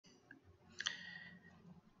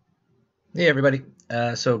Hey everybody.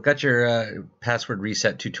 So got your password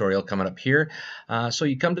reset tutorial coming up here. So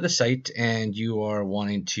you come to the site and you are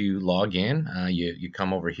wanting to log in. You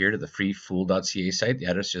come over here to the free fool.ca site. The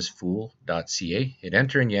address is fool.ca. Hit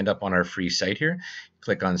enter and you end up on our free site here.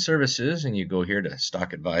 Click on services and you go here to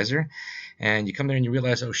Stock Advisor and you come there and you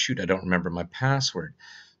realize, oh shoot, I don't remember my password.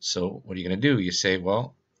 So what are you going to do? You say,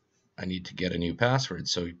 well, I need to get a new password.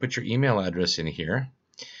 So you put your email address in here.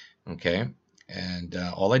 Okay. And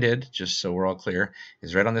all I did, just so we're all clear,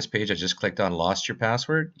 is right on this page, I just clicked on lost your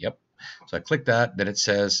password. Yep. So I click that, then it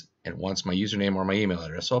says it wants my username or my email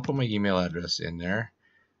address. So I'll put my email address in there.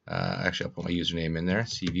 Actually, I'll put my username in there,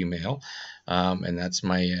 CVMail, and that's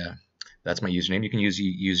my username. You can use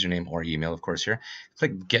username or email, of course, here.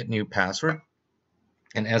 Click Get New Password.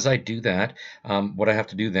 And as I do that, what I have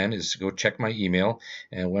to do then is go check my email.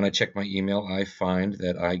 And when I check my email, I find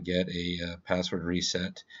that I get a password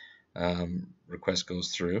reset request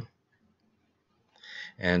goes through.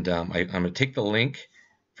 And I'm going to take the link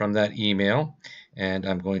from that email and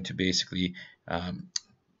I'm going to basically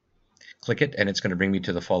click it, and it's going to bring me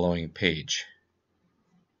to the following page.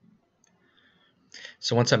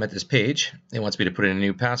 So once I'm at this page, it wants me to put in a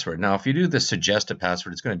new password. Now, if you do the suggest a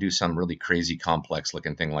password, it's going to do some really crazy complex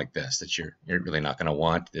looking thing like this that you're really not going to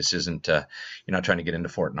want. This isn't, you're not trying to get into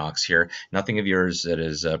Fort Knox here. Nothing of yours that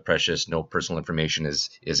is precious. No personal information is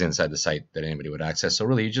inside the site that anybody would access. So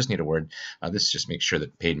really, you just need a word. This just makes sure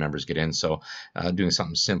that paid members get in. So doing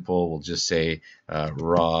something simple, we'll just say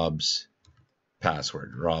Rob's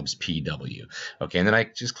password, Rob's PW. Okay, and then I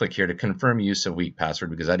just click here to confirm use of weak password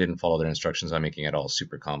because I didn't follow their instructions on making it all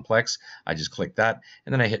super complex. I just click that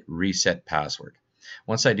and then I hit reset password.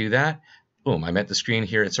 Once I do that, boom, I'm at the screen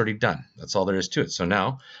here. It's already done. That's all there is to it. So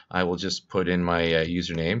now I will just put in my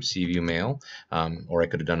username, CVMail, or I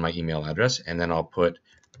could have done my email address, and then I'll put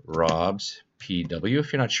Rob's PW.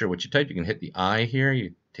 If you're not sure what you typed, you can hit the I here.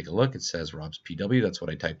 You take a look. It says Rob's PW. That's what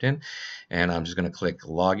I typed in. And I'm just going to click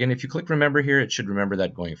login. If you click remember here, it should remember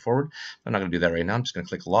that going forward. I'm not going to do that right now. I'm just going to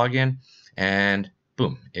click login, and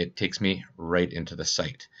boom, it takes me right into the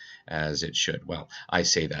site as it should. Well, I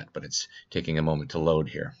say that, but it's taking a moment to load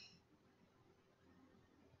here.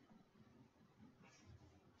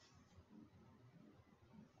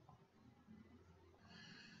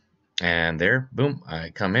 And there, boom, I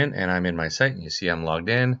come in and I'm in my site, and you see I'm logged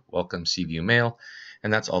in. Welcome CVMail,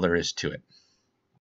 and that's all there is to it.